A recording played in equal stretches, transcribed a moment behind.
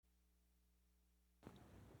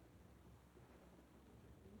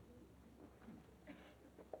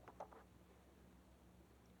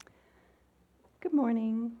Good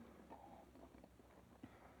morning.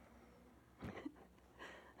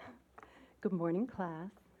 Good morning, class.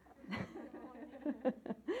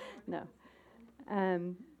 No.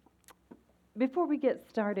 Um, Before we get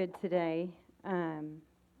started today,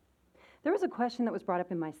 there was a question that was brought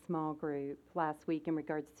up in my small group last week in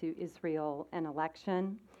regards to Israel and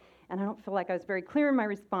election, and I don't feel like I was very clear in my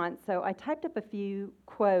response, so I typed up a few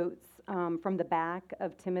quotes from the back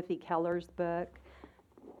of Timothy Keller's book.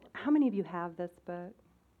 How many of you have this book?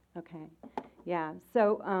 Okay. Yeah.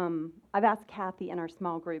 So I've asked Kathy in our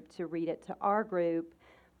small group to read it to our group,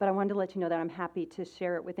 but I wanted to let you know that I'm happy to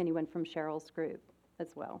share it with anyone from Cheryl's group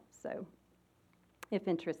as well. So if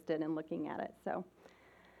interested in looking at it. So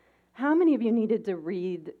how many of you needed to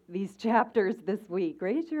read these chapters this week?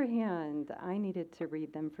 Raise your hand. I needed to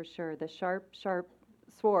read them for sure. The sharp, sharp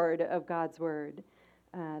sword of God's word.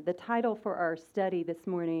 The title for our study this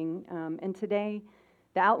morning, and today,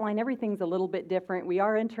 the outline, everything's a little bit different. We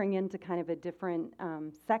are entering into kind of a different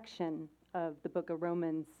section of the book of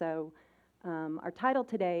Romans. So our title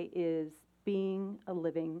today is Being a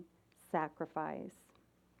Living Sacrifice.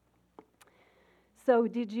 So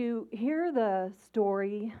did you hear the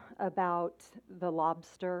story about the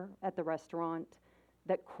lobster at the restaurant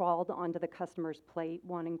that crawled onto the customer's plate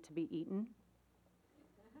wanting to be eaten?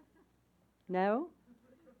 No?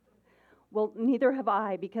 Well, neither have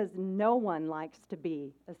I, because no one likes to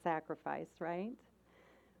be a sacrifice, right?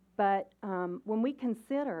 But when we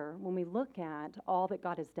look at all that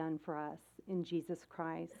God has done for us in Jesus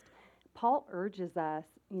Christ, Paul urges us,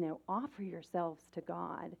 offer yourselves to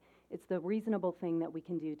God. It's the reasonable thing that we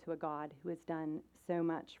can do to a God who has done so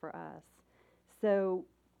much for us. So,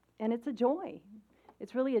 and it's a joy.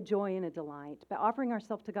 It's really a joy and a delight. But offering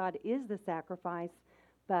ourselves to God is the sacrifice,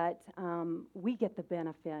 but we get the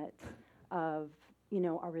benefit of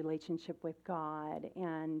our relationship with God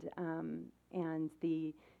and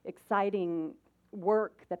the exciting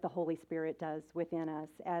work that the Holy Spirit does within us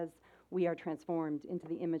as we are transformed into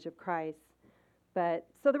the image of Christ. But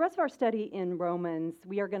so the rest of our study in Romans,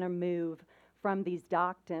 we are going to move from these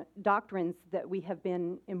doctrines that we have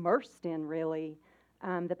been immersed in really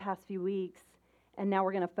the past few weeks, and now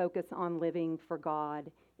we're going to focus on living for God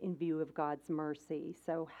in view of God's mercy.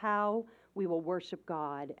 So how we will worship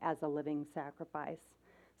God as a living sacrifice.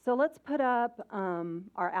 So let's put up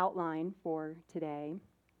our outline for today.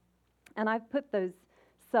 And I've put those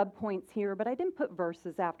subpoints here, but I didn't put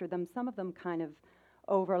verses after them. Some of them kind of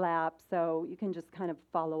overlap, so you can just kind of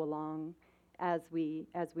follow along as we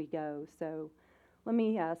go. So let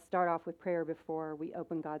me start off with prayer before we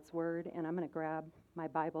open God's Word, and I'm going to grab my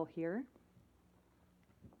Bible here.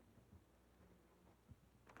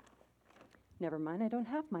 Never mind, I don't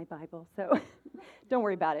have my Bible, so don't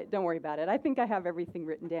worry about it. I think I have everything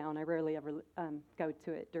written down. I rarely ever go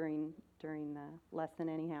to it during the lesson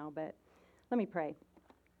anyhow, but let me pray.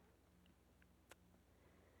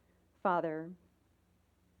 Father,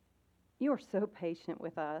 you are so patient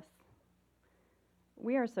with us.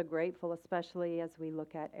 We are so grateful, especially as we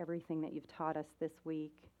look at everything that you've taught us this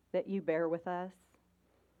week, that you bear with us.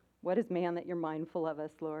 What is man that you're mindful of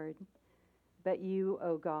us, Lord? But you,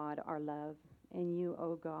 O God, are love, and you,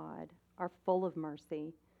 O God, are full of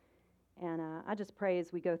mercy. And I just pray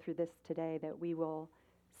as we go through this today that we will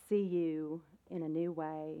see you in a new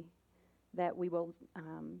way, that we will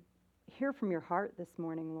hear from your heart this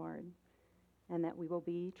morning, Lord, and that we will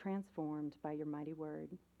be transformed by your mighty word.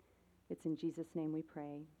 It's in Jesus' name we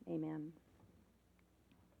pray. Amen.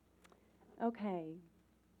 Okay,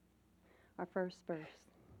 our first verse.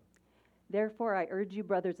 Therefore, I urge you,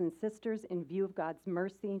 brothers and sisters, in view of God's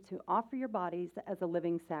mercy, to offer your bodies as a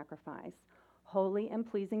living sacrifice, holy and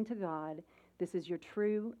pleasing to God. This is your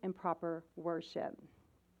true and proper worship.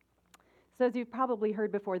 So as you've probably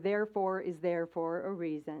heard before, therefore is there for a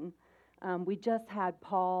reason. We just had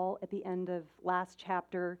Paul at the end of last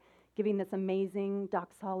chapter giving this amazing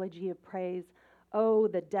doxology of praise. Oh,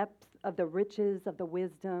 the depth of the riches of the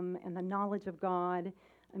wisdom and the knowledge of God.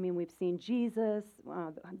 I mean, we've seen Jesus,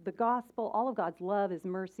 the gospel, all of God's love, his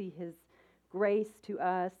mercy, his grace to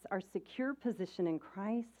us, our secure position in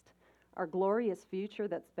Christ, our glorious future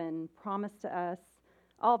that's been promised to us,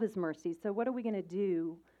 all of his mercy. So what are we going to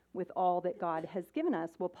do with all that God has given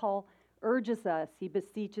us? Well, Paul urges us, he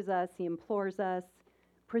beseeches us, he implores us,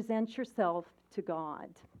 present yourself to God.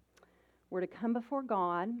 We're to come before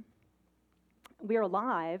God. We are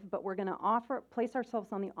alive, but we're going to place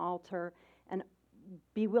ourselves on the altar and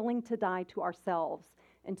be willing to die to ourselves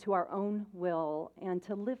and to our own will and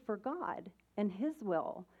to live for God and his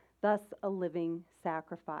will, thus a living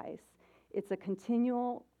sacrifice. It's a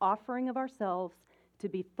continual offering of ourselves to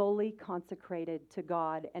be fully consecrated to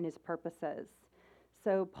God and his purposes.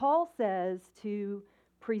 So Paul says to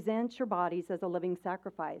present your bodies as a living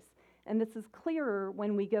sacrifice. And this is clearer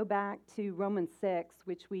when we go back to Romans 6,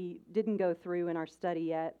 which we didn't go through in our study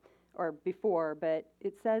yet, or before, but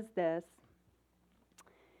it says this,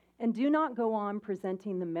 "And do not go on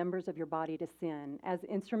presenting the members of your body to sin as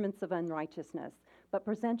instruments of unrighteousness, but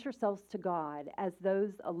present yourselves to God as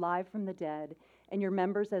those alive from the dead, and your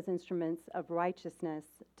members as instruments of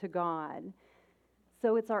righteousness to God."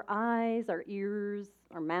 So it's our eyes, our ears,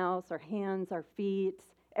 our mouths, our hands, our feet,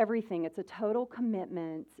 everything. It's a total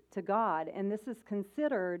commitment to God. And this is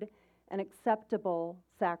considered an acceptable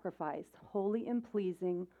sacrifice, holy and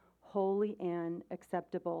pleasing, holy and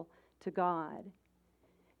acceptable to God.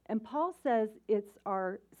 And Paul says it's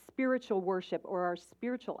our spiritual worship, or our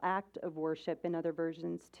spiritual act of worship in other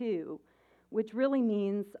versions too, which really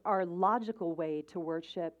means our logical way to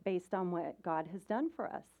worship based on what God has done for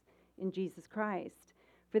us in Jesus Christ.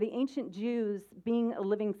 For the ancient Jews, being a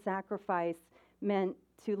living sacrifice meant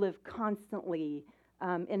to live constantly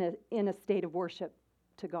in a state of worship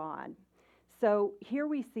to God. So here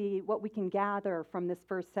we see what we can gather from this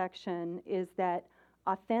first section is that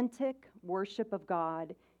authentic worship of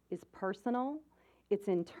God is personal, it's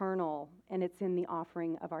internal, and it's in the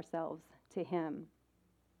offering of ourselves to Him.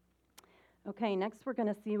 Okay, next we're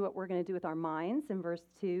going to see what we're going to do with our minds in verse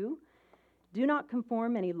 2. "Do not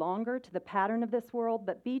conform any longer to the pattern of this world,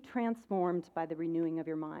 but be transformed by the renewing of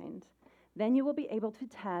your mind. Then you will be able to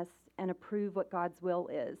test and approve what God's will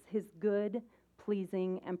is, His good,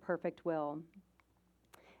 pleasing, and perfect will."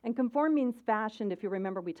 And conform means fashioned. If you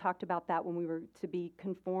remember, we talked about that when we were to be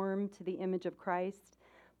conformed to the image of Christ.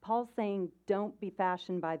 Paul's saying, don't be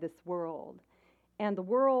fashioned by this world. And the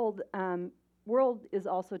world is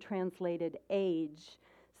also translated age.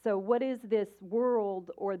 So what is this world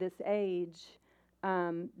or this age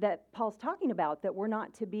that Paul's talking about that we're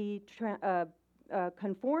not to be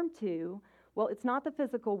conformed to? Well, it's not the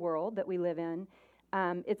physical world that we live in.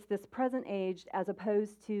 It's this present age as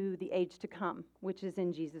opposed to the age to come, which is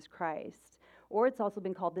in Jesus Christ. Or it's also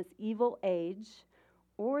been called this evil age,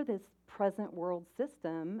 or this present world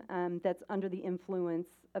system that's under the influence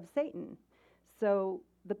of Satan. So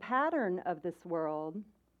the pattern of this world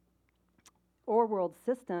or world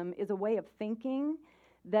system is a way of thinking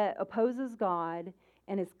that opposes God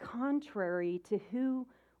and is contrary to who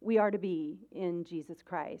we are to be in Jesus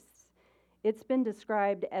Christ. It's been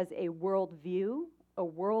described as a worldview, a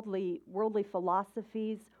worldly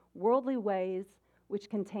philosophies, worldly ways, which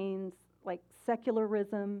contains like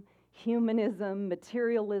secularism, humanism,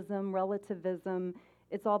 materialism, relativism.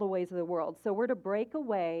 It's all the ways of the world. So we're to break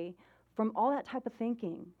away from all that type of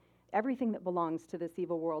thinking, everything that belongs to this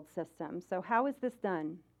evil world system. So how is this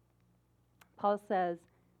done? Paul says,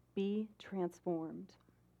 be transformed.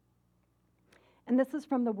 And this is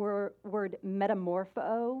from the word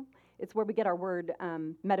metamorpho. It's where we get our word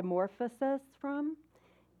metamorphosis from.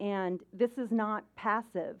 And this is not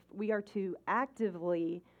passive. We are to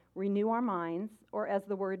actively renew our minds, or as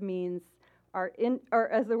the word means, our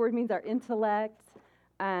intellect,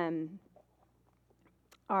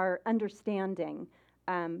 our understanding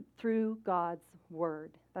through God's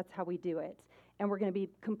word. That's how we do it. And we're going to be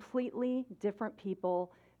completely different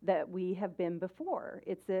people that we have been before.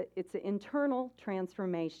 It's an internal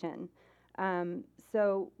transformation.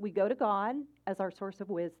 So we go to God as our source of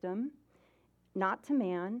wisdom, not to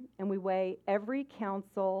man, and we weigh every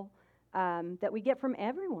counsel that we get from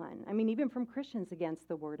everyone. I mean, even from Christians against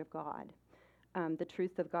the word of God, the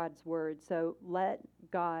truth of God's word. So let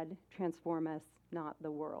God transform us, not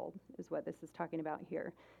the world, is what this is talking about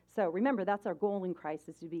here. So remember, that's our goal in Christ,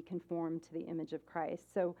 is to be conformed to the image of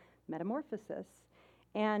Christ. So metamorphosis.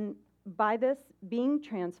 And by this being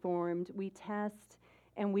transformed, we test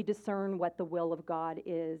and we discern what the will of God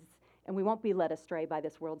is. And we won't be led astray by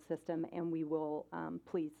this world system, and we will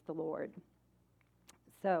please the Lord.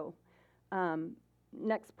 So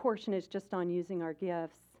next portion is just on using our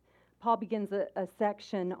gifts. Paul begins a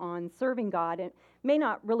section on serving God. It may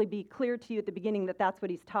not really be clear to you at the beginning that that's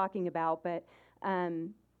what he's talking about,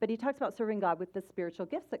 but he talks about serving God with the spiritual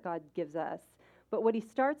gifts that God gives us. But what he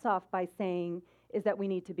starts off by saying is that we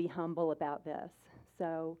need to be humble about this.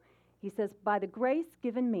 So he says, by the grace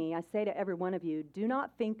given me, I say to every one of you, do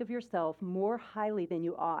not think of yourself more highly than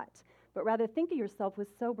you ought, but rather think of yourself with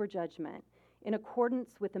sober judgment, in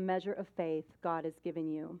accordance with the measure of faith God has given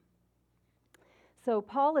you. So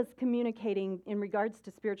Paul is communicating in regards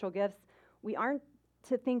to spiritual gifts. We aren't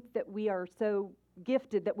to think that we are so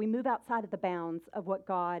gifted that we move outside of the bounds of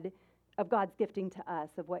God's gifting to us,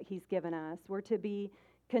 of what he's given us. We're to be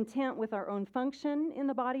content with our own function in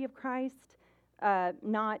the body of Christ,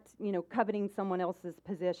 not, coveting someone else's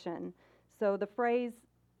position. So the phrase,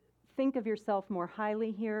 think of yourself more highly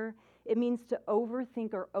here, it means to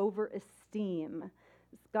overthink or overesteem.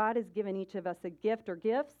 God has given each of us a gift or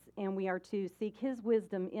gifts, and we are to seek His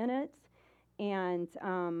wisdom in it, and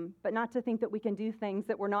but not to think that we can do things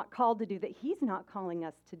that we're not called to do, that He's not calling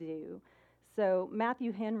us to do. So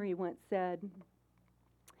Matthew Henry once said,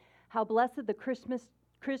 how blessed is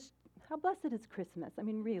Christmas. I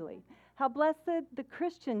mean, really. How blessed the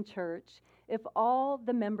Christian church if all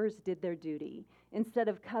the members did their duty. Instead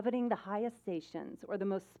of coveting the highest stations or the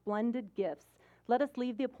most splendid gifts, let us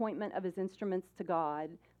leave the appointment of His instruments to God,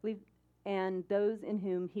 and those in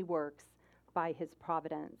whom He works by His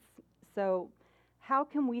providence. So, how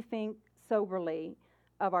can we think soberly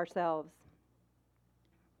of ourselves?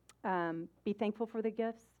 Be thankful for the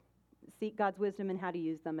gifts, seek God's wisdom in how to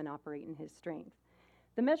use them, and operate in His strength.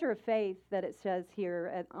 The measure of faith that it says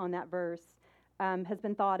here on that verse has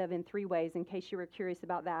been thought of in 3 ways, in case you were curious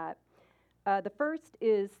about that. The first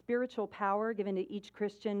is spiritual power given to each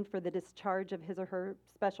Christian for the discharge of his or her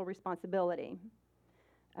special responsibility.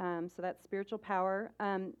 So that's spiritual power.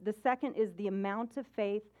 The second is the amount of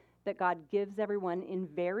faith that God gives everyone in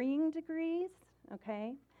varying degrees,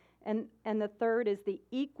 okay? And the third is the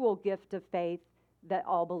equal gift of faith that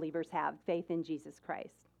all believers have, faith in Jesus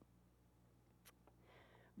Christ.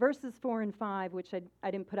 Verses 4 and 5, which I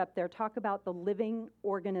didn't put up there, talk about the living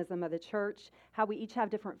organism of the church, how we each have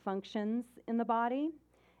different functions in the body,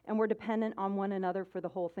 and we're dependent on one another for the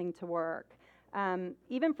whole thing to work.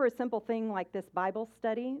 Even for a simple thing like this Bible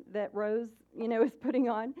study that Rose, is putting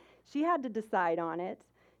on, she had to decide on it.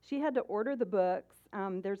 She had to order the books.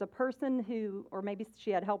 There's a person who, or maybe she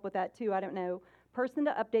had help with that too, I don't know, person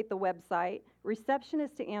to update the website,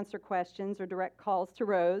 receptionist to answer questions or direct calls to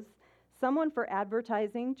Rose, someone for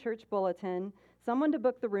advertising, church bulletin, someone to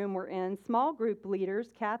book the room we're in, small group leaders,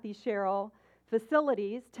 Kathy, Cheryl,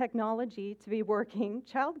 facilities, technology to be working,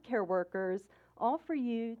 child care workers, all for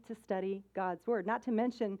you to study God's Word. Not to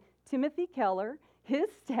mention Timothy Keller, his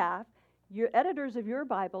staff, your editors of your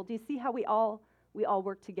Bible. Do you see how we all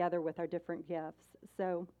work together with our different gifts?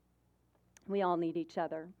 So we all need each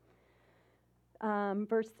other.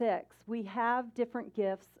 Verse 6, we have different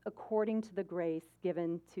gifts according to the grace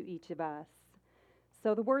given to each of us.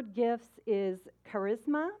 So the word gifts is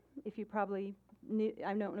charisma, if you probably knew,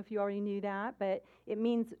 I don't know if you already knew that, but it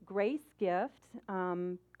means grace gift.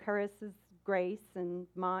 Charis is grace and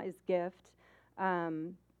ma is gift.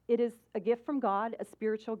 It is a gift from God, a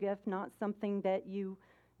spiritual gift, not something that you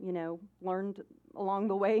learned along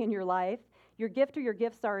the way in your life. Your gift or your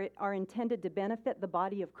gifts are intended to benefit the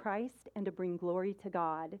body of Christ and to bring glory to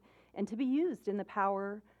God and to be used in the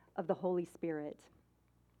power of the Holy Spirit.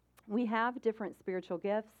 We have different spiritual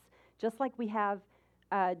gifts, just like we have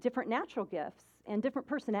different natural gifts and different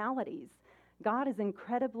personalities. God is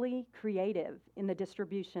incredibly creative in the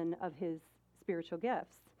distribution of His spiritual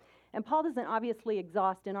gifts. And Paul doesn't obviously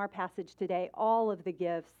exhaust in our passage today all of the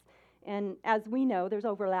gifts. And as we know, there's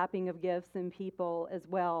overlapping of gifts in people as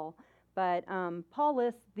well. But Paul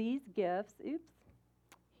lists these gifts,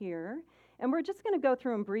 here. And we're just going to go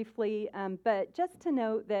through them briefly, but just to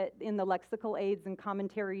note that in the lexical aids and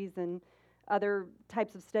commentaries and other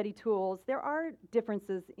types of study tools, there are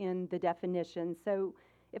differences in the definition. So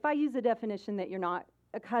if I use a definition that you're not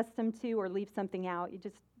accustomed to or leave something out, you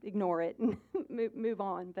just ignore it and move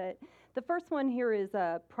on. But the first one here is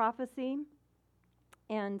prophecy.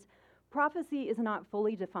 And prophecy is not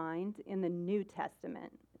fully defined in the New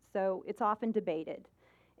Testament. So it's often debated,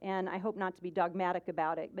 and I hope not to be dogmatic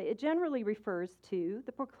about it, but it generally refers to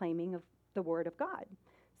the proclaiming of the Word of God.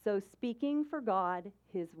 So speaking for God,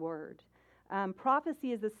 His Word.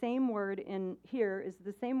 Prophecy is the same word is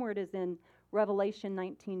the same word as in Revelation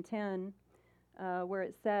 19:10, where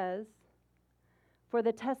it says, "For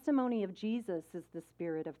the testimony of Jesus is the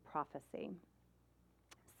spirit of prophecy."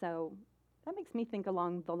 So that makes me think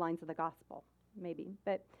along the lines of the gospel, maybe,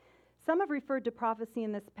 but some have referred to prophecy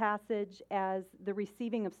in this passage as the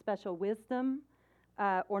receiving of special wisdom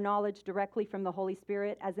or knowledge directly from the Holy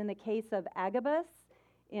Spirit, as in the case of Agabus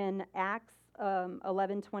in Acts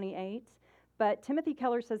 11:28. But Timothy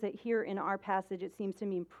Keller says that here in our passage it seems to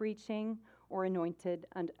mean preaching or anointed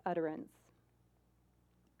utterance.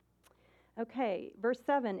 Okay, verse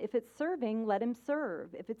 7, if it's serving, let him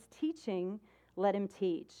serve. If it's teaching, let him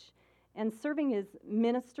teach. And serving is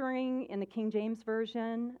ministering in the King James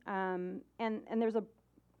Version, and there's a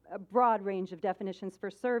broad range of definitions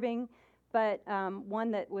for serving, but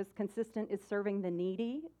one that was consistent is serving the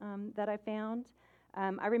needy that I found.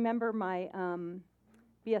 I remember my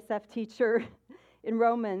BSF teacher in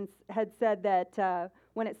Romans had said that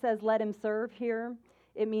when it says let him serve here,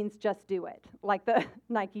 it means just do it, like the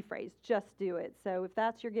Nike phrase, just do it. So if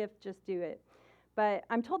that's your gift, just do it. But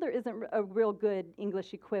I'm told there isn't a real good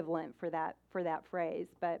English equivalent for that phrase.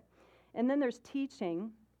 And then there's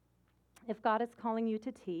teaching. If God is calling you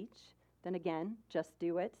to teach, then again, just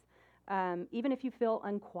do it. Even if you feel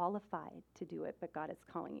unqualified to do it, but God is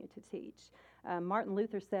calling you to teach. Martin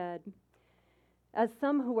Luther said, "As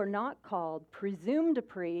some who are not called presume to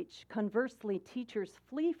preach, conversely, teachers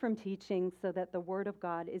flee from teaching so that the word of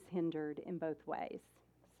God is hindered in both ways."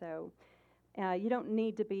 So you don't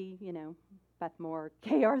need to be, Beth Moore,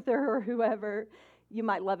 Kay Arthur, or whoever. You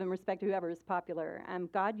might love and respect whoever is popular.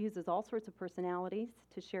 God uses all sorts of personalities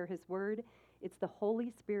to share his word. It's the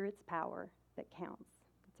Holy Spirit's power that counts.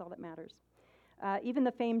 That's all that matters. Even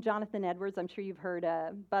the famed Jonathan Edwards, I'm sure you've heard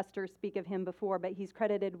Buster speak of him before, but he's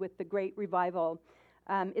credited with the Great Revival.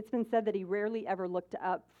 It's been said that he rarely ever looked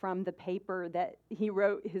up from the paper that he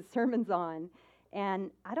wrote his sermons on.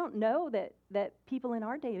 And I don't know that people in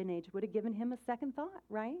our day and age would have given him a second thought,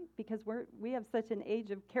 right? Because we have such an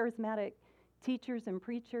age of charismatic teachers and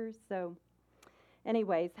preachers. So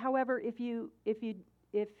anyways, however, if you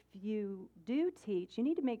do teach, you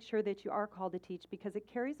need to make sure that you are called to teach, because it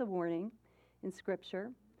carries a warning in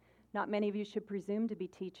Scripture. Not many of you should presume to be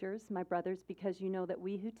teachers, my brothers, because you know that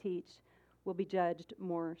we who teach will be judged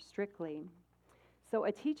more strictly. So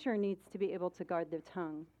a teacher needs to be able to guard their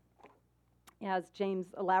tongue. As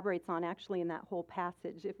James elaborates on actually in that whole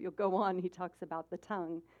passage, if you'll go on, he talks about the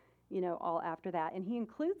tongue, all after that. And he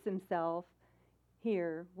includes himself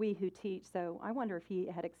here, we who teach. So I wonder if he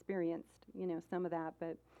had experienced, some of that.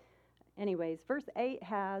 But anyways, verse 8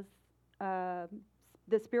 has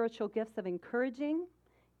the spiritual gifts of encouraging,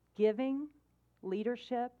 giving,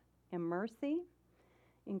 leadership, and mercy.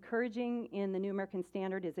 Encouraging in the New American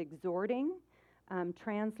Standard is exhorting.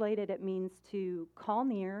 Translated, it means to call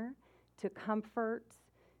near, to comfort,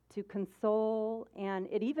 to console, and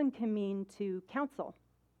it even can mean to counsel,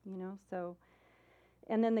 so.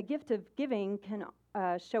 And then the gift of giving can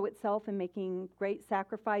show itself in making great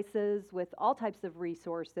sacrifices with all types of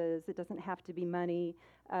resources. It doesn't have to be money.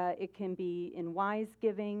 It can be in wise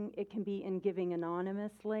giving. It can be in giving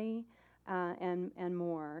anonymously, and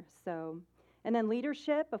more. So, and then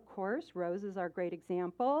leadership, of course. Rose is our great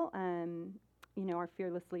example. Our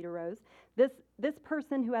fearless leader, Rose. This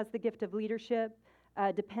person who has the gift of leadership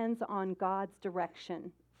depends on God's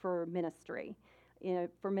direction for ministry.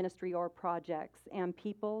 For ministry or projects, and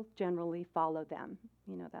people generally follow them.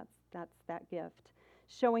 That's that gift.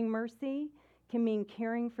 Showing mercy can mean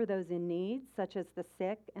caring for those in need, such as the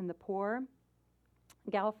sick and the poor.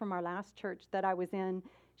 A gal from our last church that I was in,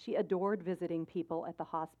 she adored visiting people at the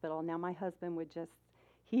hospital. Now my husband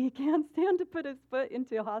he can't stand to put his foot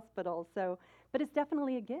into a hospital. So, but it's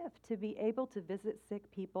definitely a gift to be able to visit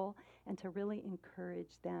sick people and to really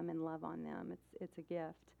encourage them and love on them. It's a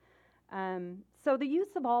gift. So the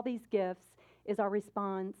use of all these gifts is our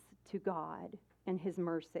response to God and his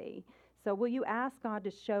mercy. So will you ask God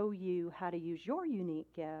to show you how to use your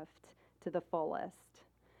unique gift to the fullest?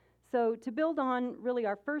 So to build on really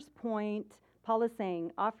our first point, Paul is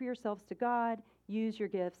saying, offer yourselves to God, use your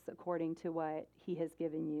gifts according to what he has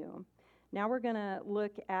given you. Now we're going to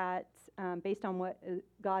look at, based on what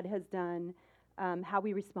God has done, how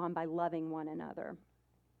we respond by loving one another.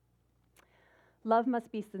 Love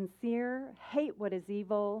must be sincere, hate what is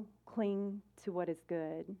evil, cling to what is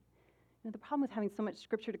good. The problem with having so much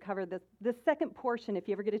scripture to cover, this second portion, if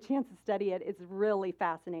you ever get a chance to study it, it's really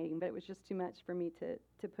fascinating, but it was just too much for me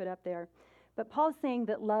to put up there. But Paul's saying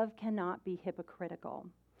that love cannot be hypocritical.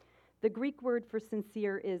 The Greek word for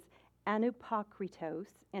sincere is anupokritos,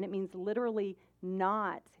 and it means literally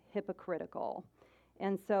not hypocritical.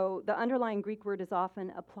 And so the underlying Greek word is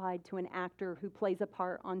often applied to an actor who plays a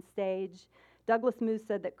part on stage. Douglas Moo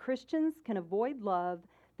said that Christians can avoid love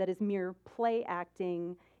that is mere play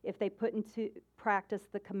acting if they put into practice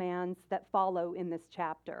the commands that follow in this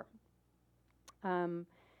chapter.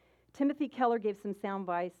 Timothy Keller gave some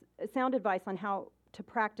sound advice on how to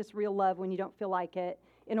practice real love when you don't feel like it,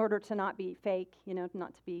 in order to not be fake,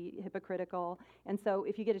 not to be hypocritical. And so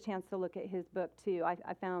if you get a chance to look at his book too,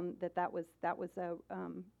 I found that was a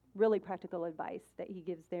really practical advice that he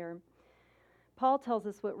gives there. Paul tells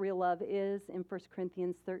us what real love is in 1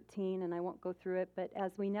 Corinthians 13, and I won't go through it, but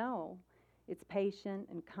as we know, it's patient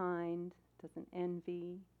and kind, doesn't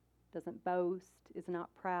envy, doesn't boast, is not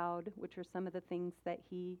proud, which are some of the things that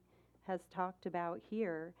he has talked about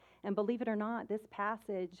here. And believe it or not, this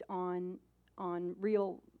passage on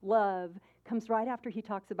real love comes right after he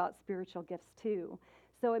talks about spiritual gifts too.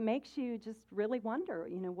 So it makes you just really wonder,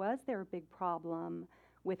 was there a big problem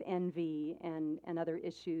with envy and other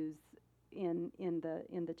issues in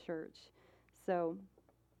the church. So,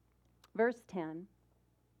 verse 10,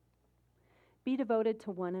 be devoted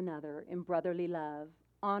to one another in brotherly love.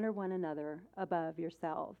 Honor one another above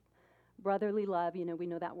yourself. Brotherly love, we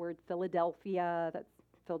know that word Philadelphia.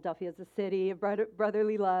 Philadelphia is a city of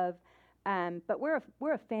brotherly love. But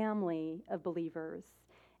we're a family of believers,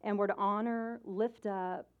 and we're to honor, lift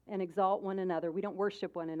up, and exalt one another. We don't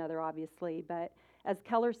worship one another, obviously, but as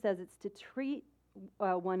Keller says, it's to treat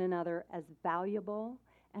one another as valuable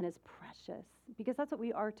and as precious, because that's what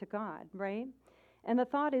we are to God, right? And the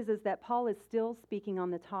thought is that Paul is still speaking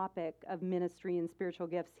on the topic of ministry and spiritual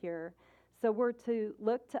gifts here. So we're to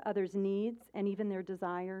look to others' needs and even their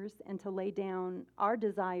desires, and to lay down our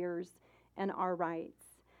desires and our rights.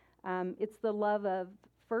 It's the love of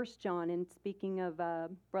 1 John, and speaking of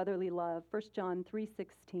brotherly love, 1 John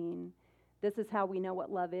 3:16. This is how we know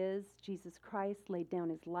what love is. Jesus Christ laid down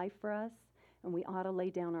his life for us, and we ought to lay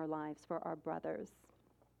down our lives for our brothers.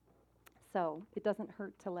 So it doesn't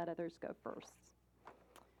hurt to let others go first.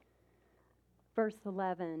 Verse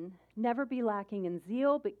 11, never be lacking in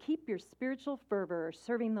zeal, but keep your spiritual fervor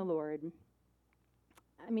serving the Lord.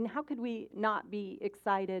 I mean, how could we not be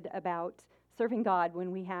excited about serving God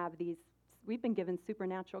when we've been given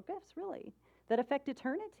supernatural gifts, really, that affect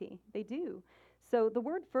eternity? They do. So the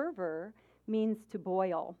word fervor means to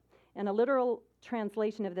boil. And a literal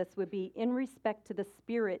translation of this would be in respect to the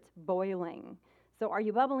Spirit boiling. So are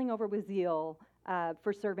you bubbling over with zeal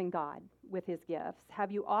for serving God with his gifts?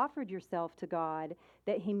 Have you offered yourself to God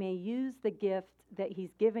that he may use the gift that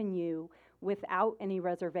he's given you without any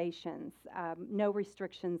reservations, no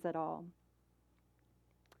restrictions at all?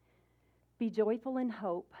 Be joyful in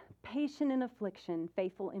hope, patient in affliction,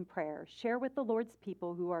 faithful in prayer. Share with the Lord's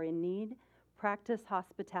people who are in need. Practice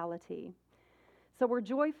hospitality. So we're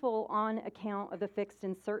joyful on account of the fixed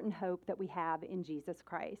and certain hope that we have in Jesus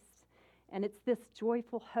Christ. And it's this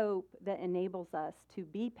joyful hope that enables us to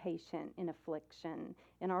be patient in affliction,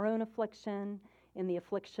 in our own affliction, in the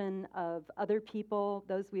affliction of other people,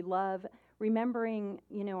 those we love, remembering,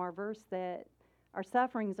 our verse that our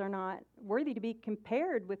sufferings are not worthy to be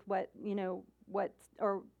compared with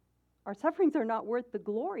our sufferings are not worth the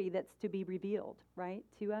glory that's to be revealed, right,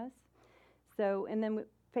 to us. So, and then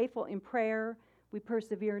faithful in prayer, we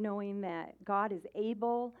persevere knowing that God is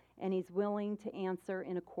able and he's willing to answer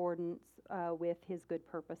in accordance with his good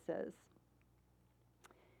purposes.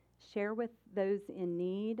 Share with those in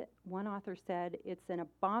need. One author said, it's an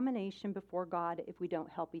abomination before God if we don't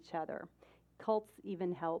help each other. Cults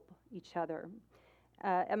even help each other.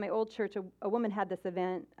 At my old church, a woman had this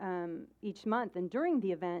event each month, and during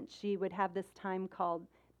the event, she would have this time called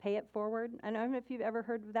Pay It Forward. I don't know if you've ever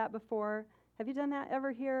heard of that before. Have you done that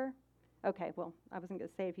ever here? Okay, well, I wasn't going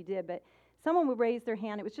to say if you did, but someone would raise their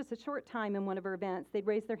hand. It was just a short time in one of her events. They'd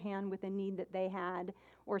raise their hand with a need that they had,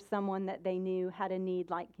 or someone that they knew had a need,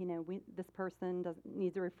 like, this person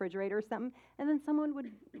needs a refrigerator or something. And then someone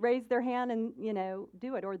would raise their hand and,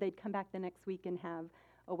 do it, or they'd come back the next week and have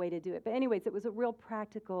a way to do it. But anyways, it was a real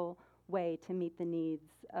practical way to meet the needs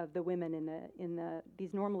of the women in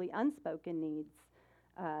these normally unspoken needs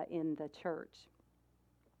in the church.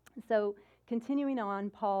 So continuing on,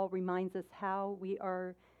 Paul reminds us how we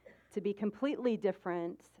are to be completely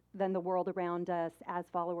different than the world around us as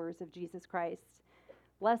followers of Jesus Christ.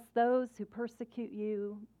 Bless those who persecute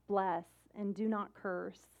you, bless, and do not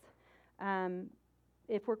curse.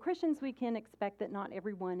 If we're Christians, we can expect that not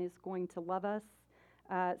everyone is going to love us.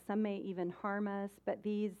 Some may even harm us, but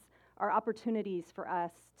these are opportunities for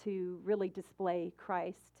us to really display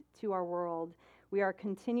Christ to our world. We are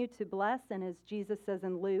continued to bless, and as Jesus says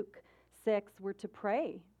in Luke 6, we're to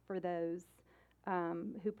pray for those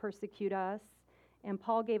who persecute us. And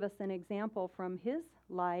Paul gave us an example from his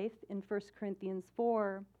life in 1 Corinthians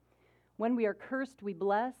 4. When we are cursed, we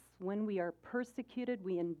bless. When we are persecuted,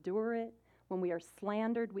 we endure it. When we are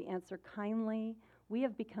slandered, we answer kindly. We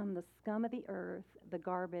have become the scum of the earth, the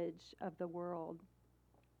garbage of the world.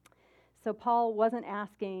 So Paul wasn't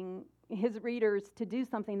asking his readers to do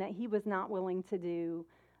something that he was not willing to do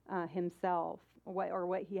himself, or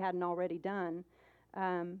what he hadn't already done.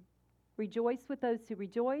 Rejoice with those who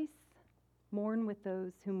rejoice, mourn with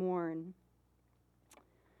those who mourn.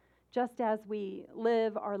 Just as we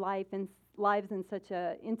live our lives in such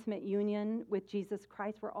an intimate union with Jesus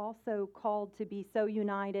Christ, we're also called to be so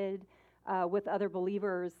united with other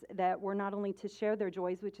believers that we're not only to share their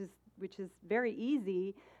joys, which is very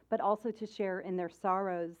easy, but also to share in their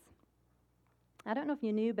sorrows. I don't know if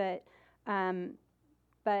you knew, but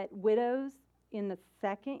widows in the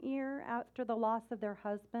second year after the loss of their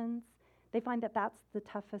husbands, they find that that's the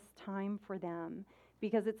toughest time for them,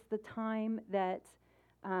 because it's the time that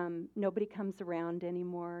Nobody comes around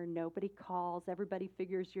anymore. Nobody calls. Everybody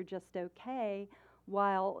figures you're just okay,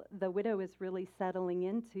 while the widow is really settling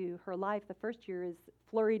into her life. The first year is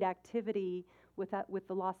flurried activity with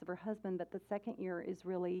the loss of her husband, but the second year is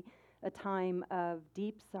really a time of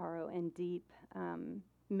deep sorrow and deep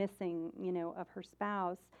missing, of her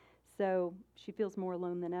spouse. So she feels more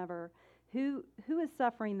alone than ever. Who is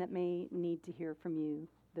suffering that may need to hear from you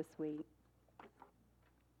this week?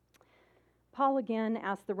 Paul again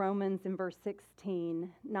asked the Romans in verse 16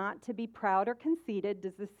 not to be proud or conceited.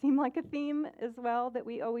 Does this seem like a theme as well that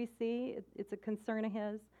we always see? It's a concern of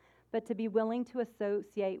his. But to be willing to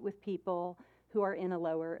associate with people who are in a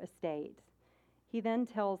lower estate. He then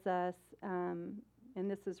tells us, and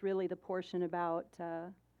this is really the portion about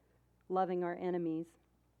loving our enemies,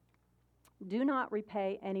 do not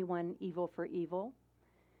repay anyone evil for evil.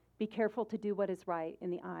 Be careful to do what is right in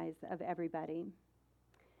the eyes of everybody.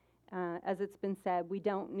 As it's been said, we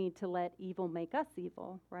don't need to let evil make us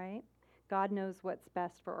evil, right? God knows what's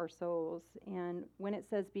best for our souls. And when it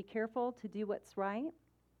says be careful to do what's right,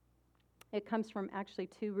 it comes from actually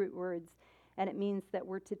two root words, and it means that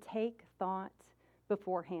we're to take thought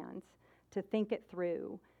beforehand, to think it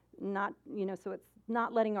through, not, so it's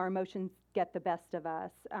not letting our emotions get the best of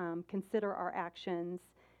us. Consider our actions,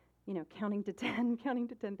 counting to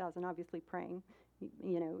 10,000, obviously praying,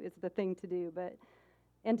 is the thing to do,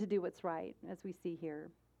 and to do what's right, as we see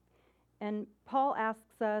here. And Paul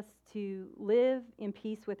asks us to live in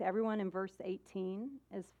peace with everyone in verse 18,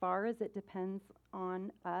 as far as it depends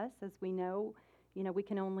on us. As we know, we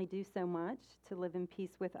can only do so much to live in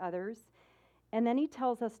peace with others. And then he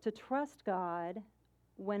tells us to trust God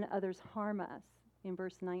when others harm us in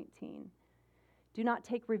verse 19. Do not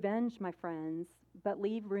take revenge, my friends, but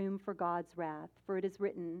leave room for God's wrath, for it is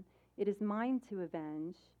written, it is mine to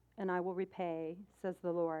avenge, and I will repay, says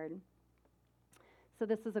the Lord. So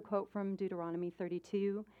this is a quote from Deuteronomy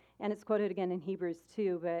 32, and it's quoted again in Hebrews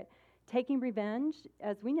 2. But taking revenge,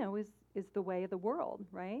 as we know, is the way of the world,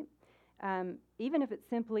 right? Even if it's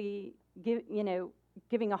simply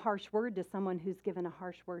giving a harsh word to someone who's given a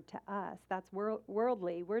harsh word to us, that's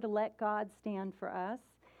worldly. We're to let God stand for us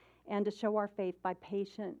and to show our faith by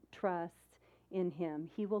patient trust in Him.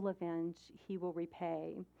 He will avenge, He will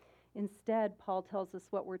repay. Instead, Paul tells us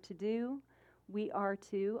what we're to do. We are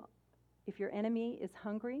to, if your enemy is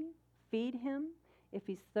hungry, feed him. If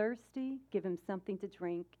he's thirsty, give him something to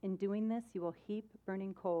drink. In doing this, you will heap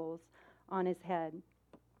burning coals on his head.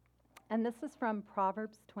 And this is from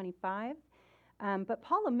Proverbs 25. But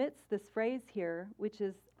Paul omits this phrase here, which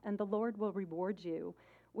is, and the Lord will reward you,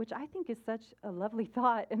 which I think is such a lovely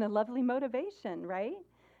thought and a lovely motivation, right?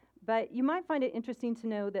 But you might find it interesting to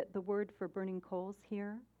know that the word for burning coals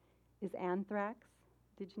here is anthrax.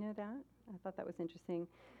 Did you know that? I thought that was interesting.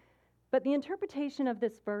 But the interpretation of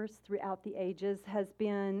this verse throughout the ages has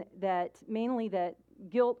been that mainly that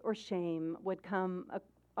guilt or shame would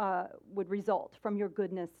result from your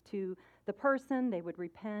goodness to the person. They would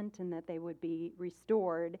repent and that they would be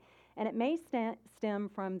restored. And it may stem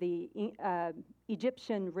from the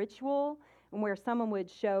Egyptian ritual where someone would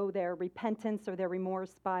show their repentance or their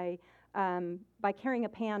remorse by carrying a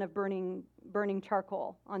pan of burning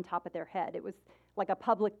charcoal on top of their head. It was like a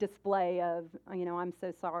public display of, I'm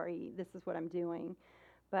so sorry, this is what I'm doing.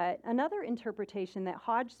 But another interpretation that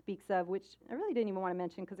Hodge speaks of, which I really didn't even want to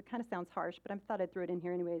mention because it kind of sounds harsh, but I thought I'd throw it in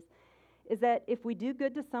here anyways, is that if we do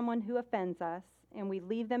good to someone who offends us and we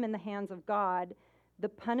leave them in the hands of God, the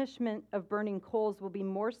punishment of burning coals will be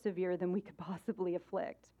more severe than we could possibly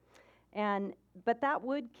afflict. But that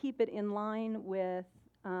would keep it in line with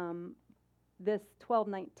this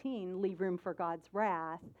 12:19, leave room for God's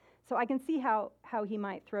wrath. So I can see how he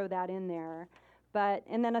might throw that in there.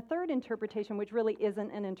 And then a third interpretation, which really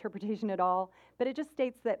isn't an interpretation at all, but it just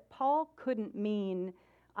states that Paul couldn't mean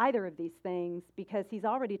either of these things because he's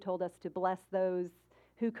already told us to bless those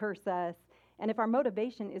who curse us. And if our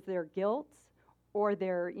motivation is their guilt or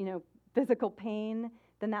their, physical pain,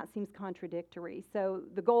 then that seems contradictory. So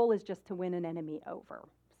the goal is just to win an enemy over.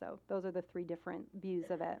 So those are the three different views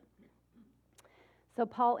of it. So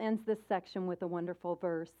Paul ends this section with a wonderful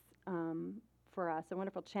verse for us, a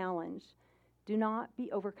wonderful challenge. Do not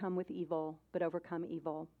be overcome with evil, but overcome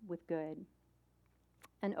evil with good.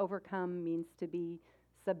 And overcome means to be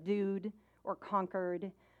subdued or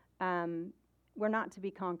conquered. We're not to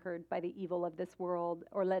be conquered by the evil of this world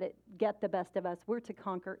or let it get the best of us. We're to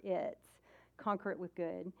conquer it with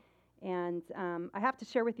good. And I have to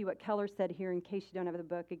share with you what Keller said here in case you don't have the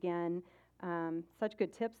book again. Such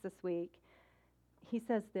good tips this week. He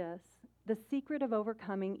says this: the secret of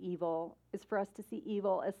overcoming evil is for us to see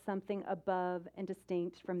evil as something above and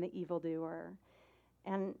distinct from the evildoer.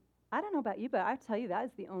 And I don't know about you, but I tell you, that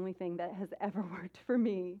is the only thing that has ever worked for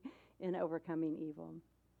me in overcoming evil.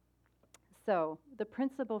 So, the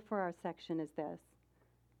principle for our section is this.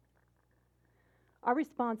 Our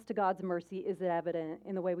response to God's mercy is evident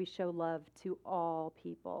in the way we show love to all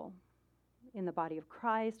people. In the body of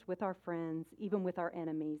Christ, with our friends, even with our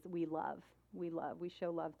enemies, we love. We love. We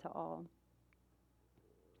show love to all.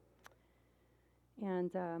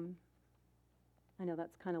 And I know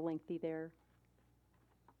that's kind of lengthy there.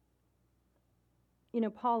 You know,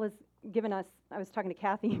 Paul has given us, I was talking to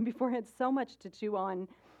Kathy beforehand, so much to chew on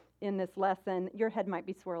in this lesson. Your head might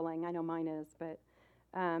be swirling. I know mine is,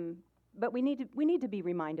 but we need to be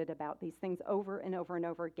reminded about these things over and over and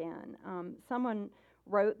over again. Someone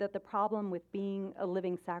wrote that the problem with being a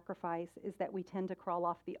living sacrifice is that we tend to crawl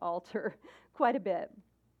off the altar quite a bit.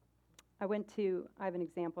 I have an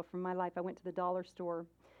example from my life. I went to the dollar store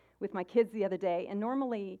with my kids the other day, and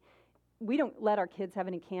normally we don't let our kids have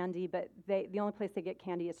any candy, but the only place they get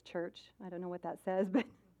candy is church. I don't know what that says, but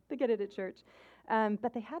they get it at church.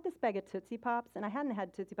 But they had this bag of Tootsie Pops, and I hadn't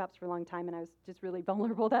had Tootsie Pops for a long time, and I was just really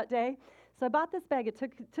vulnerable that day. So I bought this bag of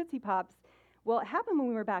Tootsie Pops. Well, it happened when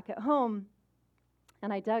we were back at home,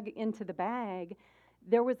 and I dug into the bag.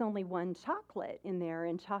 There was only one chocolate in there,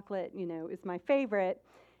 and chocolate, is my favorite.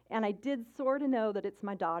 And I did sort of know that it's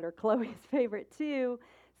my daughter, Chloe's favorite too.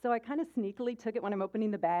 So I kind of sneakily took it when I'm opening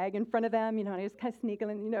the bag in front of them, and I just kind of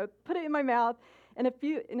sneakily, put it in my mouth. And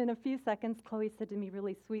in a few seconds, Chloe said to me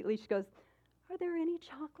really sweetly, she goes, "Are there any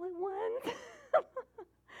chocolate ones?"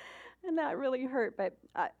 And that really hurt, but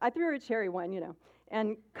I threw her a cherry one,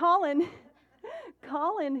 And Colin,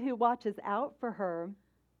 who watches out for her,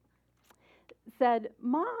 said,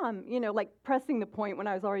 "Mom," like pressing the point when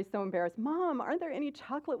I was already so embarrassed, "Mom, aren't there any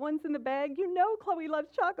chocolate ones in the bag? Chloe loves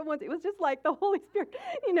chocolate ones." It was just like the Holy Spirit,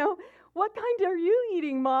 "What kind are you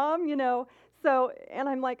eating, Mom?" So, and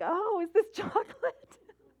I'm like, "Oh, is this chocolate?"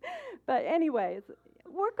 But anyways,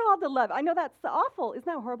 we're called to love. I know that's awful. Isn't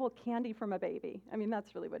that horrible? Candy from a baby. I mean,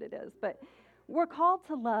 that's really what it is. But we're called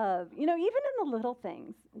to love. Even in the little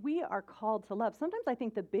things, we are called to love. Sometimes I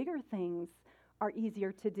think the bigger things are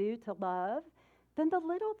easier to do, to love, than the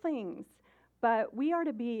little things. But we are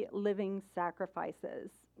to be living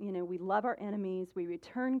sacrifices. We love our enemies. We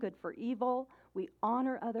return good for evil. We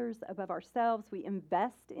honor others above ourselves. We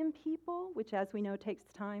invest in people, which, as we know, takes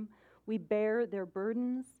time. We bear their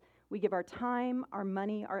burdens. We give our time, our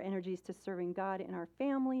money, our energies to serving God in our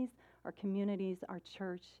families, our communities, our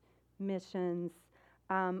church, missions.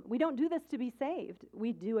 We don't do this to be saved.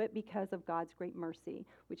 We do it because of God's great mercy,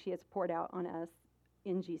 which He has poured out on us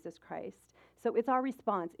in Jesus Christ. So it's our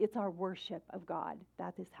response. It's our worship of God.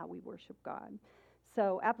 That is how we worship God.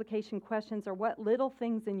 So application questions are: what little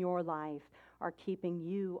things in your life are keeping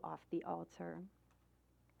you off the altar?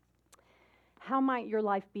 How might your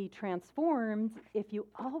life be transformed if you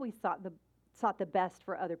always sought the best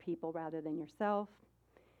for other people rather than yourself?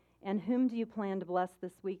 And whom do you plan to bless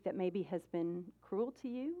this week that maybe has been cruel to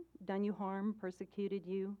you, done you harm, persecuted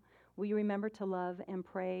you? Will you remember to love and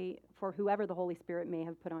pray for whoever the Holy Spirit may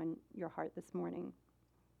have put on your heart this morning?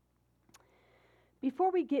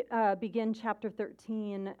 Before we begin chapter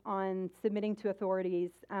 13 on submitting to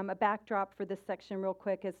authorities, a backdrop for this section real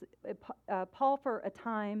quick is Paul for a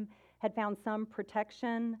time had found some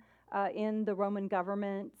protection in the Roman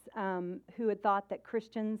government who had thought that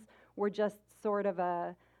Christians were just sort of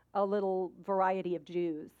a little variety of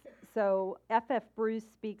Jews. So F.F. Bruce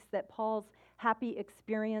speaks that Paul's happy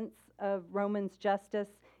experience of Romans justice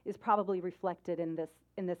is probably reflected in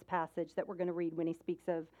this passage that we're going to read when he speaks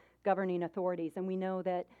of governing authorities. And we know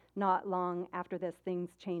that not long after this, things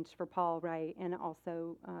changed for Paul, right, and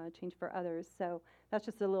also changed for others. So that's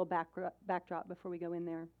just a little backdrop before we go in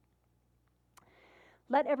there.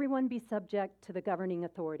 Let everyone be subject to the governing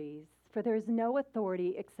authorities, for there is no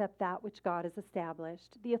authority except that which God has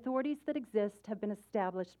established. The authorities that exist have been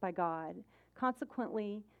established by God.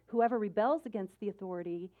 Consequently, whoever rebels against the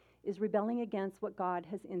authority is rebelling against what God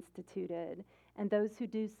has instituted, and those who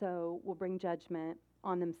do so will bring judgment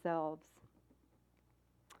on themselves.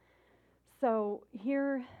 So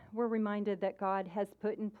here we're reminded that God has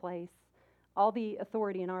put in place all the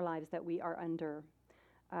authority in our lives that we are under.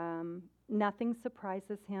 Nothing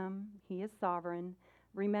surprises him. He is sovereign.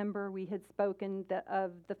 Remember, we had spoken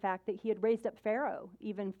of the fact that he had raised up Pharaoh,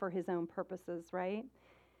 even for his own purposes, right?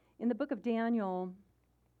 In the book of Daniel,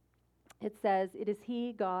 it says, "It is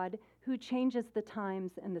he, God, who changes the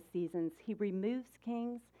times and the seasons. He removes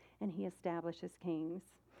kings and he establishes kings."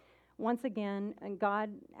 Once again, God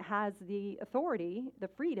has the authority, the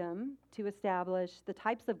freedom, to establish the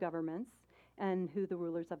types of governments and who the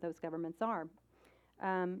rulers of those governments are.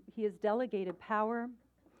 He has delegated power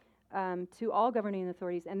to all governing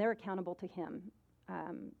authorities, and they're accountable to him.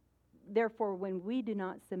 Therefore, when we do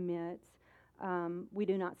not submit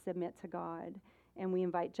to God, and we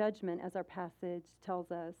invite judgment, as our passage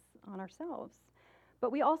tells us, on ourselves.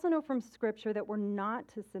 But we also know from Scripture that we're not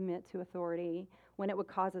to submit to authority when it would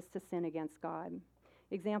cause us to sin against God.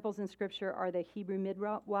 Examples in Scripture are the Hebrew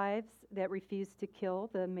midwives that refused to kill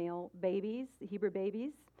the male babies, Hebrew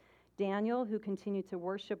babies, Daniel, who continued to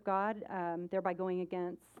worship God, thereby going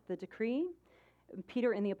against the decree,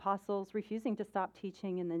 Peter and the apostles refusing to stop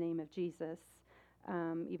teaching in the name of Jesus,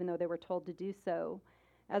 even though they were told to do so.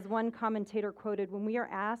 As one commentator quoted, when we are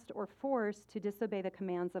asked or forced to disobey the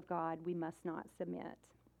commands of God, we must not submit.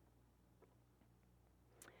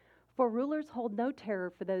 For rulers hold no terror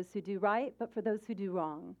for those who do right, but for those who do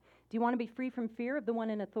wrong. Do you want to be free from fear of the one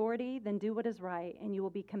in authority? Then do what is right, and you will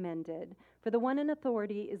be commended. For the one in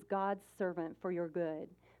authority is God's servant for your good.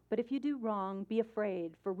 But if you do wrong, be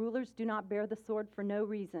afraid, for rulers do not bear the sword for no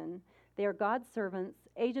reason. They are God's servants,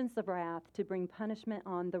 agents of wrath, to bring punishment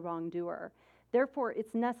on the wrongdoer. Therefore,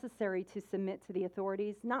 it's necessary to submit to the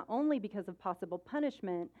authorities, not only because of possible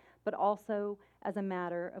punishment, but also as a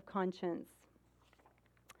matter of conscience.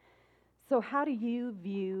 So how do you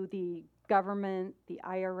view the government, the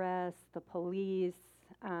IRS, the police,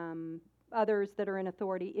 others that are in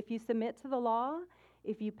authority? If you submit to the law,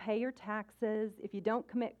 if you pay your taxes, if you don't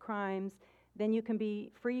commit crimes, then you can be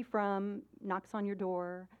free from knocks on your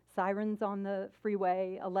door, sirens on the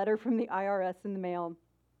freeway, a letter from the IRS in the mail.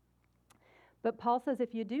 But Paul says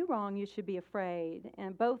if you do wrong, you should be afraid.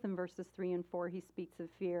 And both in verses 3 and 4, he speaks of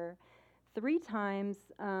fear. 3 times,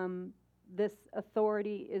 this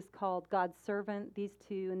authority is called God's servant, these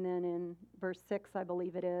two, and then in verse 6, I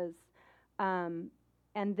believe it is.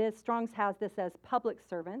 And this, Strong's has this as public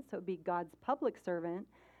servant, so it would be God's public servant.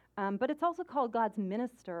 But it's also called God's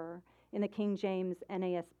minister in the King James,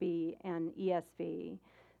 NASB, and ESV.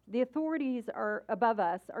 The authorities are above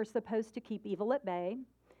us are supposed to keep evil at bay.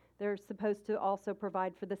 They're supposed to also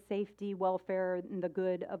provide for the safety, welfare, and the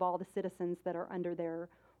good of all the citizens that are under their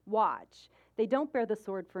watch. They don't bear the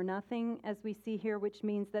sword for nothing, as we see here, which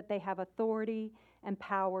means that they have authority and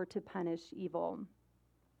power to punish evil.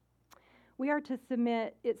 We are to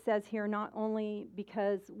submit, it says here, not only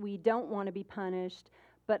because we don't want to be punished,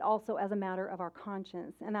 but also as a matter of our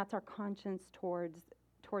conscience, and that's our conscience towards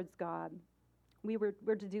God.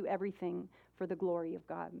 We're to do everything for the glory of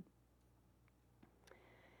God.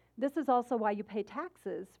 This is also why you pay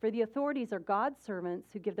taxes, for the authorities are God's servants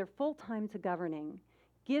who give their full time to governing.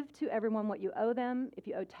 Give to everyone what you owe them. If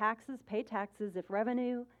you owe taxes, pay taxes. If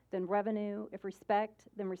revenue, then revenue. If respect,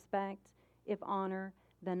 then respect. If honor,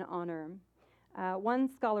 then honor. One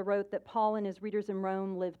scholar wrote that Paul and his readers in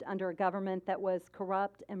Rome lived under a government that was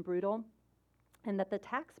corrupt and brutal, and that the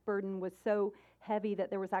tax burden was so heavy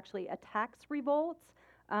that there was actually a tax revolt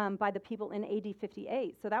by the people in AD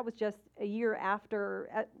 58. So that was just a year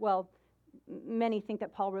after, many think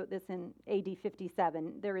that Paul wrote this in AD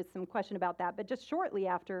 57. There is some question about that, but just shortly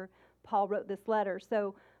after Paul wrote this letter.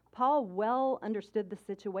 So Paul well understood the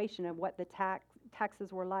situation of what the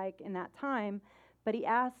taxes were like in that time, but he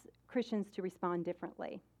asked Christians to respond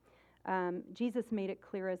differently. Jesus made it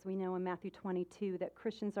clear, as we know in Matthew 22, that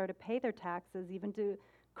Christians are to pay their taxes, even to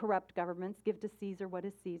corrupt governments. Give to Caesar what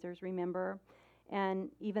is Caesar's, remember. And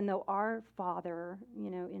even though our Father,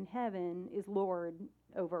 in heaven is Lord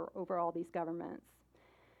over all these governments.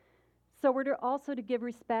 So we're also to give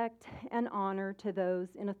respect and honor to those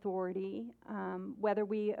in authority, whether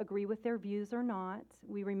we agree with their views or not.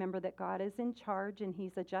 We remember that God is in charge and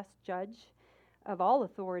he's a just judge of all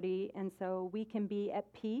authority, and so we can be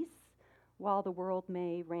at peace while the world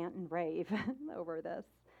may rant and rave over this.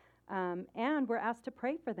 And we're asked to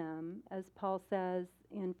pray for them, as Paul says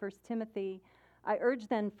in 1 Timothy, I urge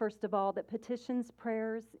then, first of all, that petitions,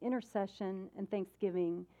 prayers, intercession, and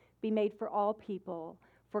thanksgiving be made for all people,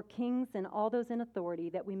 for kings and all those in authority,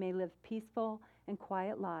 that we may live peaceful and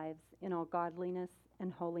quiet lives in all godliness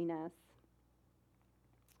and holiness.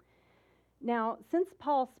 Now, since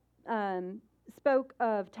Paul spoke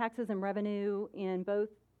of taxes and revenue in both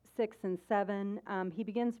 6 and 7, he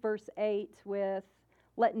begins verse 8 with,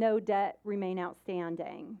 let no debt remain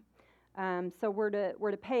outstanding. So we're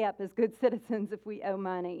to pay up as good citizens if we owe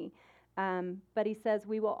money. But he says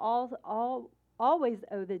we will always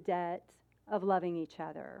owe the debt of loving each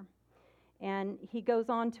other. And he goes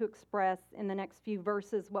on to express in the next few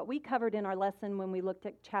verses what we covered in our lesson when we looked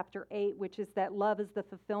at chapter 8, which is that love is the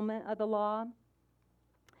fulfillment of the law.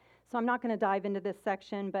 So I'm not going to dive into this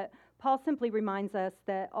section, but Paul simply reminds us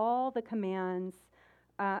that all the commandments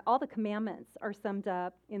are summed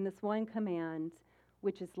up in this one command.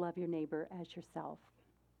 which is love your neighbor as yourself.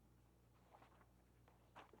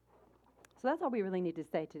 So that's all we really need to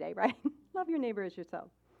say today, right? Love your neighbor as yourself.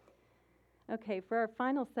 Okay, for our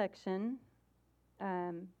final section,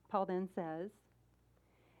 Paul then says,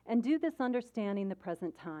 "And do this understanding the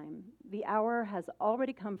present time. The hour has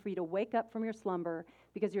already come for you to wake up from your slumber,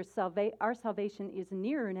 because our salvation is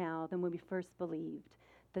nearer now than when we first believed.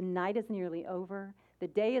 The night is nearly over. The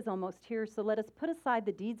day is almost here, so let us put aside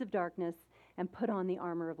the deeds of darkness and put on the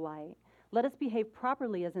armor of light. Let us behave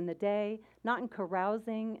properly as in the day, not in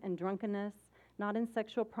carousing and drunkenness, not in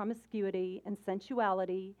sexual promiscuity and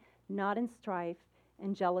sensuality, not in strife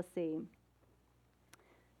and jealousy."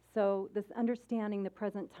 So this understanding the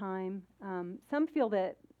present time, some feel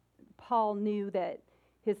that Paul knew that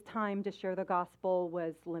his time to share the gospel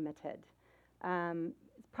was limited.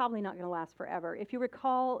 It's probably not going to last forever. If you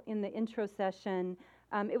recall in the intro session,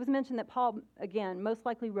 it was mentioned that Paul, again, most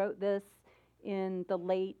likely wrote this in the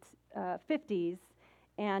late 50s,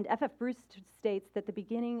 and F.F. Bruce states that the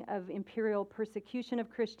beginning of imperial persecution of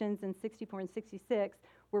Christians in 64 and 66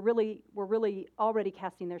 were really already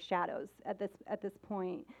casting their shadows at this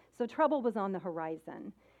point. So trouble was on the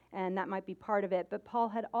horizon, and that might be part of it. But Paul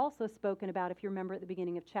had also spoken about, if you remember at the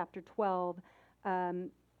beginning of chapter 12,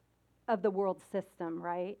 of the world system,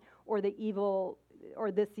 right? Or the evil,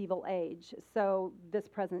 or this evil age. So this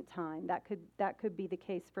present time, that could be the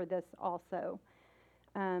case for this also.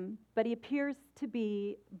 But he appears to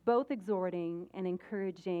be both exhorting and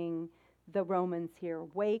encouraging the Romans here.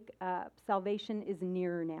 Wake up. Salvation is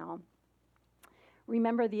nearer now.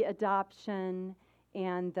 Remember the adoption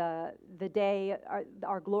and the day,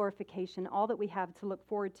 our glorification, all that we have to look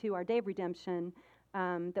forward to, our day of redemption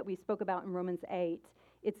that we spoke about in Romans 8.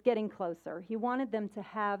 It's getting closer. He wanted them to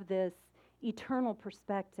have this eternal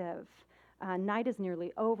perspective. Night is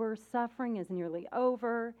nearly over. Suffering is nearly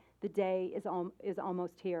over. The day is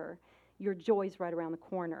almost here. Your joy's right around the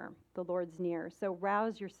corner. The Lord's near. So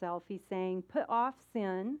rouse yourself. He's saying, put off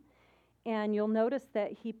sin. And you'll notice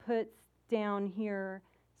that he puts down here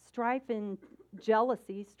strife and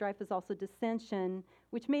jealousy. Strife is also dissension,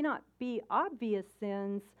 which may not be obvious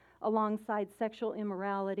sins alongside sexual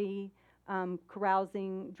immorality,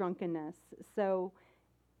 carousing, drunkenness. So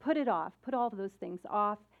put it off. Put all of those things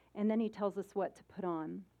off. And then he tells us what to put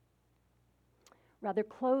on. Rather,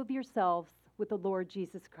 clothe yourselves with the Lord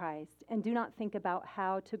Jesus Christ, and do not think about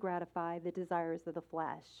how to gratify the desires of the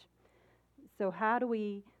flesh. So how do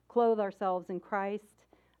we clothe ourselves in Christ?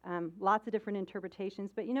 Lots of different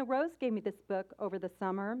interpretations. But, Rose gave me this book over the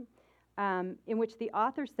summer in which the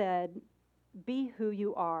author said, "Be who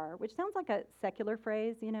you are," which sounds like a secular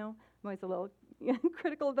phrase, I'm always a little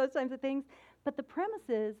critical of those kinds of things. But the premise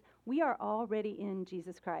is we are already in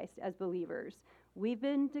Jesus Christ as believers. We've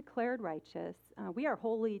been declared righteous. We are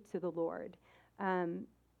holy to the Lord. And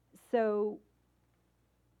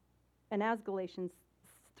as Galatians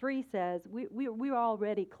 3 says, we are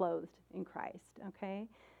already clothed in Christ, okay?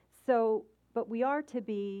 So, but we are to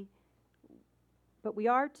be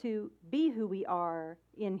who we are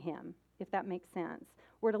in Him, if that makes sense.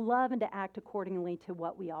 We're to love and to act accordingly to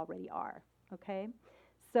what we already are, okay?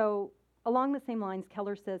 So, along the same lines,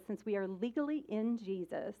 Keller says, since we are legally in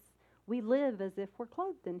Jesus, we live as if we're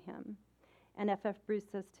clothed in Him. And F.F. Bruce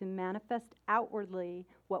says to manifest outwardly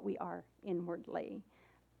what we are inwardly.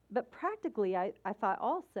 But practically, I thought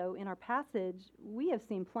also in our passage, we have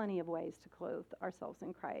seen plenty of ways to clothe ourselves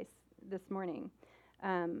in Christ this morning.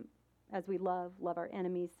 As we love our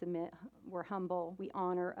enemies, submit, we're humble, we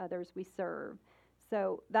honor others, we serve.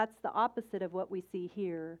 So that's the opposite of what we see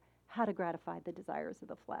here, how to gratify the desires of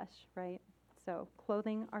the flesh, right? So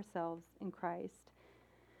clothing ourselves in Christ.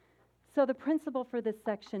 So the principle for this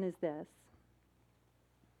section is this.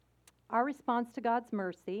 Our response to God's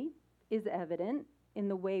mercy is evident in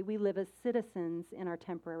the way we live as citizens in our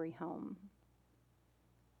temporary home.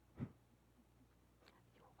 You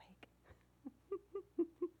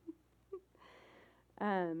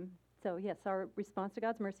awake? So yes, our response to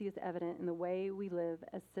God's mercy is evident in the way we live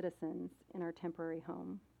as citizens in our temporary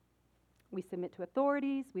home. We submit to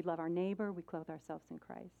authorities, we love our neighbor, we clothe ourselves in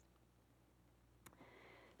Christ.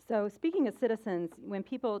 So speaking of citizens, when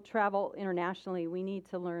people travel internationally, we need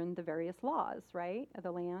to learn the various laws, right, of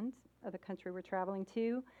the land, of the country we're traveling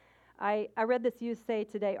to. I read this USA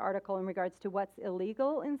Today article in regards to what's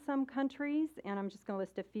illegal in some countries, and I'm just going to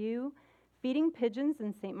list a few. Feeding pigeons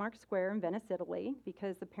in St. Mark's Square in Venice, Italy,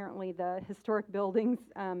 because apparently the historic buildings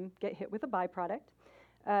get hit with a byproduct.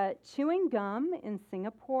 Chewing gum in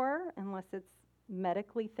Singapore, unless it's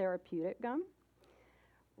medically therapeutic gum.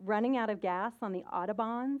 running out of gas on the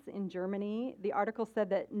Autobahns in Germany. The article said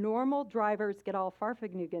that normal drivers get all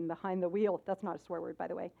Fahrvergnügen behind the wheel. That's not a swear word, by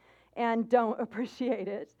the way, and don't appreciate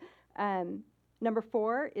it. Number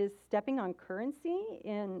 4 is stepping on currency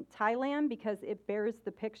in Thailand because it bears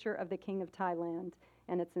the picture of the king of Thailand,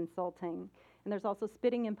 and it's insulting. And there's also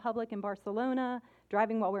spitting in public in Barcelona,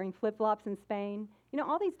 driving while wearing flip-flops in Spain. You know,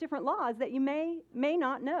 all these different laws that you may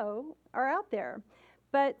not know are out there.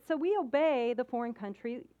 But so we obey the foreign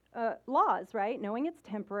country laws, right? Knowing it's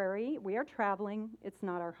temporary, we are traveling, it's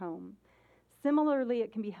not our home. Similarly,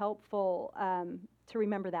 it can be helpful to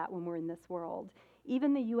remember that when we're in this world.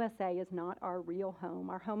 Even the USA is not our real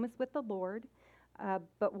home. Our home is with the Lord.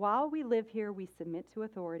 But while we live here, we submit to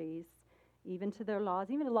authorities, even to their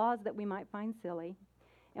laws, even to laws that we might find silly.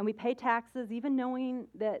 And we pay taxes, even knowing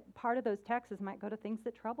that part of those taxes might go to things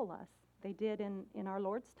that trouble us. They did in our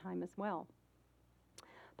Lord's time as well.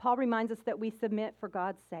 Paul reminds us that we submit for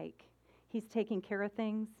God's sake. He's taking care of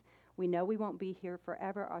things. We know we won't be here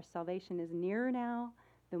forever. Our salvation is nearer now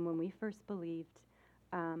than when we first believed.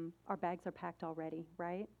 Our bags are packed already,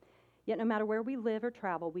 right? Yet no matter where we live or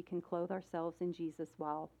travel, we can clothe ourselves in Jesus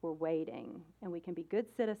while we're waiting. And we can be good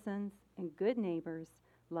citizens and good neighbors,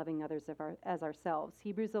 loving others as ourselves.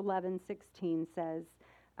 Hebrews 11:16 says,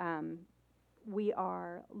 we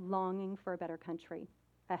are longing for a better country,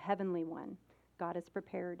 a heavenly one. God has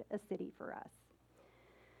prepared a city for us.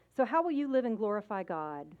 So how will you live and glorify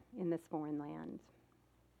God in this foreign land?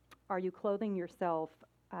 Are you clothing yourself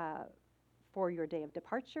for your day of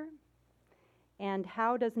departure? And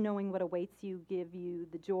how does knowing what awaits you give you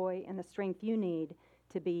the joy and the strength you need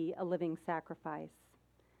to be a living sacrifice?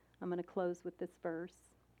 I'm going to close with this verse.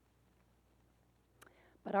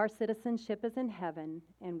 But our citizenship is in heaven,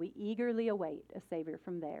 and we eagerly await a Savior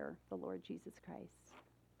from there, the Lord Jesus Christ.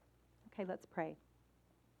 Okay, let's pray.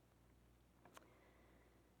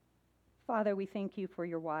 Father, we thank you for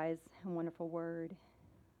your wise and wonderful word.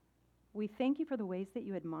 We thank you for the ways that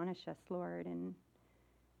you admonish us, Lord, and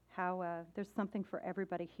how there's something for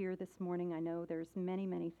everybody here this morning. I know there's many,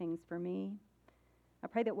 many things for me. I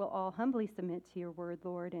pray that we'll all humbly submit to your word,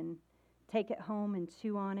 Lord, and take it home and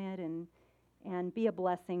chew on it and be a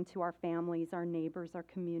blessing to our families, our neighbors, our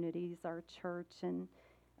communities, our church, and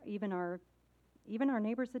even our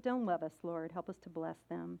neighbors that don't love us, Lord. Help us to bless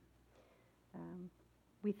them.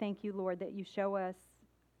 We thank you, Lord, that you show us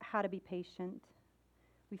how to be patient.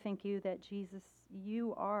 We thank you that, Jesus,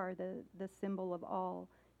 you are the symbol of all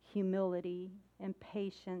humility and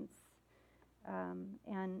patience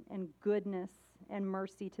and goodness and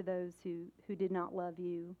mercy to those who did not love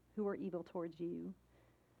you, who were evil towards you.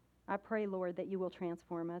 I pray, Lord, that you will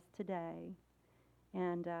transform us today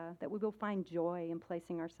and that we will find joy in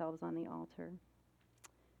placing ourselves on the altar.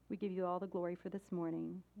 We give you all the glory for this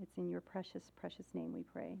morning. It's in your precious, precious name we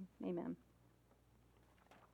pray. Amen.